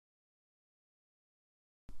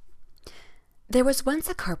There was once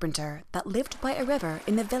a carpenter that lived by a river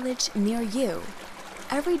in the village near you.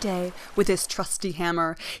 Every day, with his trusty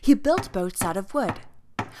hammer, he built boats out of wood.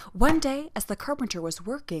 One day, as the carpenter was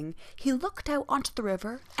working, he looked out onto the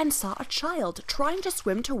river and saw a child trying to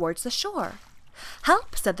swim towards the shore.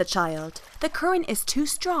 "Help," said the child. "The current is too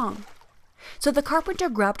strong." So the carpenter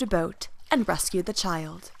grabbed a boat and rescued the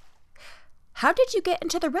child. "How did you get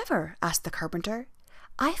into the river?" asked the carpenter.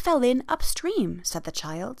 "I fell in upstream," said the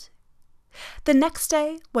child. The next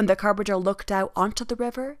day, when the carpenter looked out onto the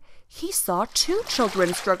river, he saw two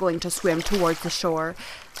children struggling to swim towards the shore.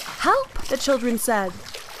 "Help," the children said.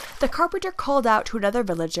 The carpenter called out to another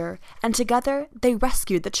villager, and together they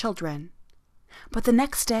rescued the children. But the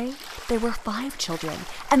next day, there were 5 children,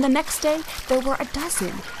 and the next day there were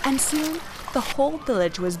 12, and soon the whole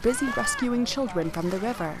village was busy rescuing children from the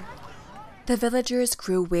river. The villagers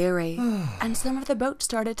grew weary, and some of the boats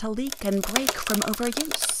started to leak and break from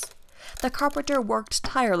overuse. The carpenter worked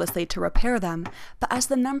tirelessly to repair them, but as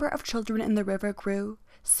the number of children in the river grew,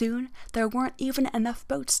 soon there weren't even enough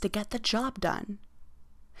boats to get the job done.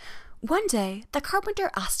 One day, the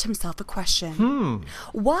carpenter asked himself a question.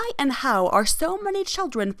 Why and how are so many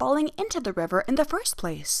children falling into the river in the first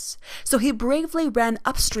place? So he bravely ran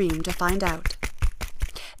upstream to find out.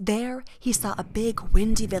 There, he saw a big,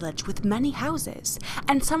 windy village with many houses,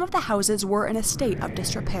 and some of the houses were in a state of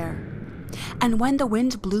disrepair. And when the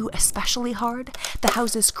wind blew especially hard, the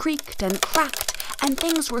houses creaked and cracked, and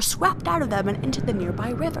things were swept out of them and into the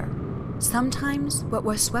nearby river. Sometimes what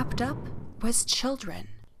was swept up was children.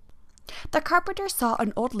 The carpenter saw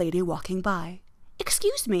an old lady walking by.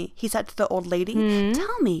 "Excuse me," he said to the old lady,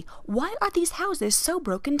 "tell me, why are these houses so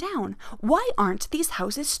broken down? Why aren't these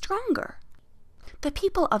houses stronger?" "The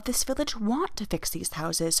people of this village want to fix these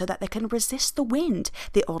houses so that they can resist the wind,"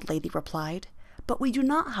 the old lady replied. "But we do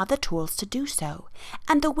not have the tools to do so,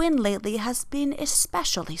 and the wind lately has been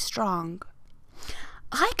especially strong."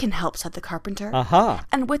 "I can help," said the carpenter.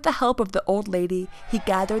 And with the help of the old lady, he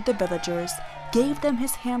gathered the villagers, gave them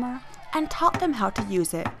his hammer, and taught them how to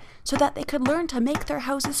use it, so that they could learn to make their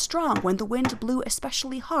houses strong when the wind blew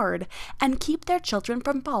especially hard, and keep their children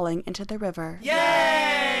from falling into the river.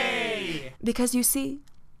 Yay! Because you see,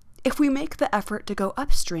 if we make the effort to go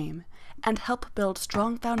upstream and help build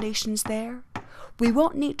strong foundations there, we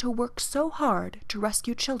won't need to work so hard to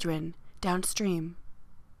rescue children downstream.